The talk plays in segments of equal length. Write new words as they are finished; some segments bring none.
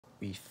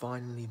We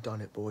finally done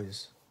it,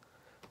 boys.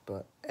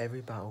 But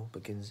every battle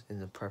begins in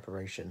the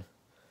preparation.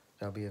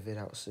 There'll be a vid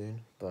out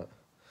soon, but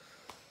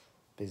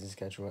busy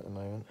schedule at the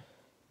moment.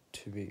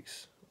 2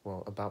 weeks,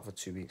 well, about for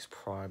 2 weeks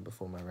prior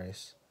before my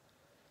race.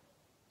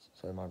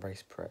 So my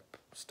race prep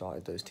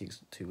started those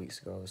 2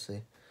 weeks ago,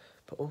 obviously.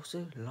 But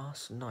also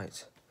last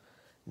night,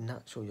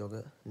 natural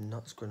yogurt,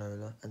 nuts,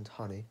 granola, and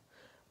honey.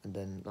 And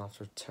then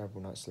after a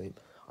terrible night's sleep,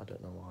 I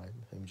don't know why,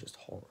 maybe just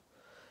hot,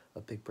 a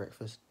big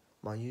breakfast.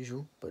 My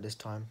usual, but this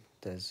time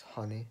there's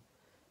honey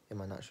in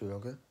my natural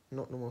yogurt.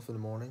 Not normal for the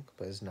morning,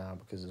 but it's now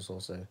because it's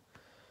also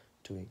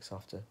 2 weeks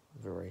after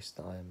the race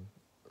that I'm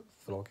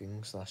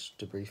vlogging /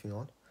 debriefing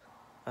on.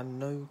 And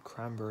no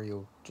cranberry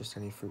or just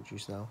any fruit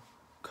juice now.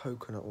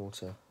 Coconut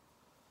water.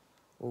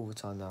 All the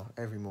time now,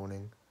 every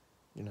morning,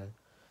 you know,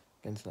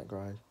 get into that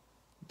grind.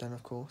 Then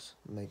of course,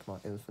 make my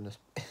infamous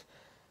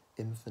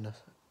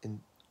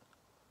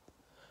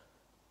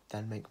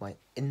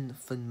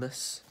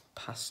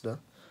pasta.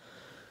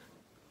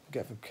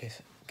 Get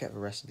the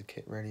rest of the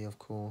kit ready, of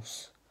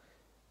course.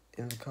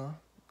 In the car,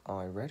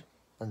 I read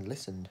and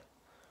listened.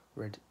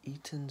 Read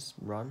Eaton's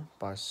Run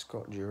by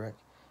Scott Jurek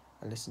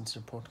and listened to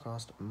the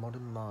podcast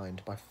Modern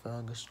Mind by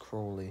Fergus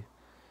Crawley.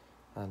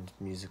 And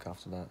music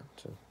after that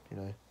to, you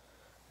know,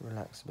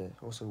 relax a bit.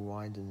 Also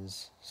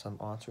widens some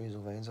arteries or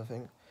veins, I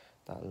think.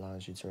 That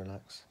allows you to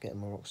relax, get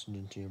more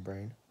oxygen to your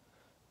brain.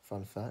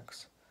 Fun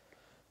facts.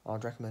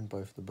 I'd recommend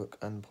both the book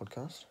and the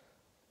podcast,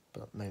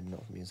 but maybe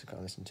not the music I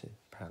listen to.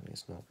 Apparently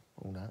it's not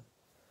all that.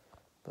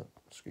 But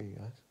screw you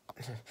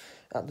guys.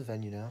 At the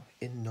venue now,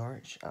 in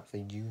Norwich, at the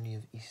Uni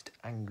of East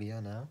Anglia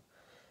now.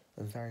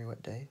 A very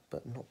wet day,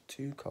 but not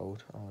too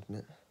cold, I'll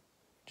admit.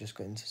 Just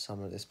got into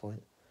summer at this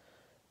point.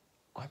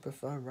 I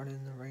prefer running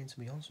in the rain, to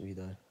be honest with you,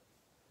 though.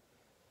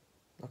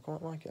 I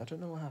quite like it. I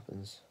don't know what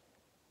happens.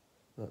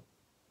 But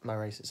my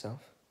race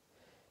itself,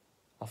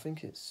 I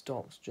think it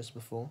stopped just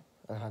before.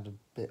 I had a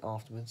bit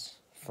afterwards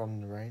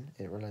from the rain.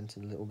 It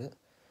relented a little bit.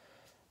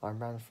 I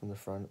ran from the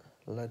front,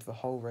 led the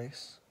whole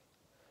race.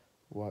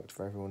 Worked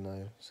for everyone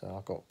though, so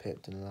I got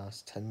pipped in the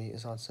last 10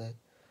 metres, I'd say,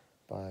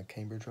 by a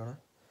Cambridge runner.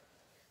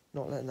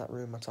 Not letting that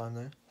ruin my time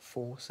though.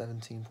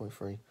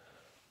 4:17.3.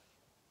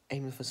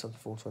 Aiming for sub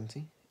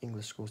 4:20.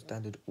 English score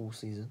standard all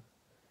season.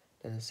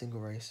 Then a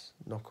single race,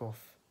 knock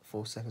off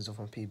 4 seconds off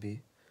my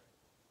PB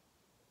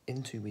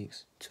in 2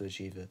 weeks to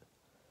achieve it.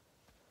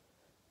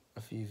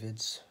 A few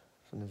vids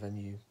from the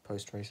venue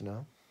post-race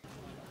now.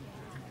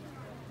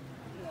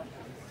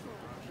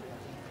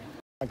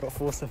 I got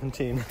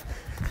 4:17.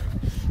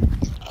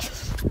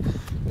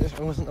 It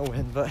wasn't a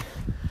win, but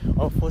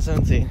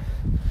 4:17.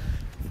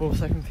 4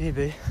 second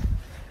PB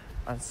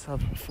and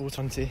sub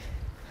 4:20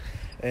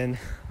 in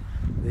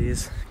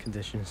these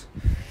conditions.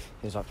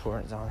 Here's like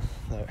pouring it down.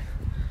 No.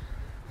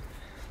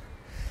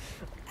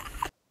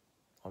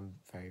 I'm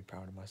very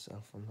proud of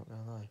myself, I'm not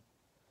gonna lie.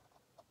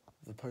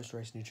 The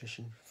post-race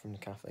nutrition from the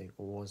cafe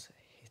was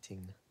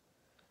hitting.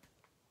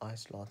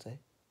 Iced latte,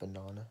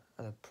 banana,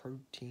 and a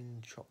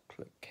protein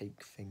chocolate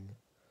cake thing.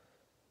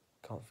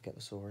 Can't forget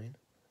the saurine.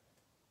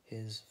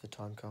 Here's the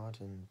time card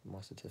and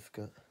my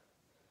certificate.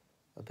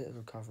 A bit of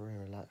recovery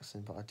and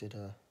relaxing, but I did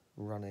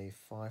run a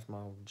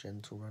 5-mile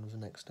gentle run the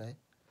next day.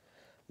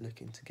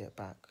 Looking to get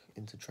back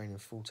into training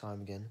full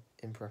time again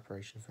in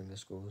preparation for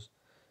English schools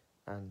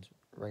and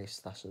race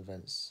 /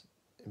 events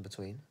in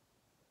between.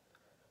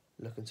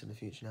 Looking to the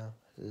future now.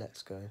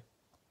 Let's go.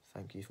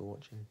 Thank you for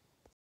watching.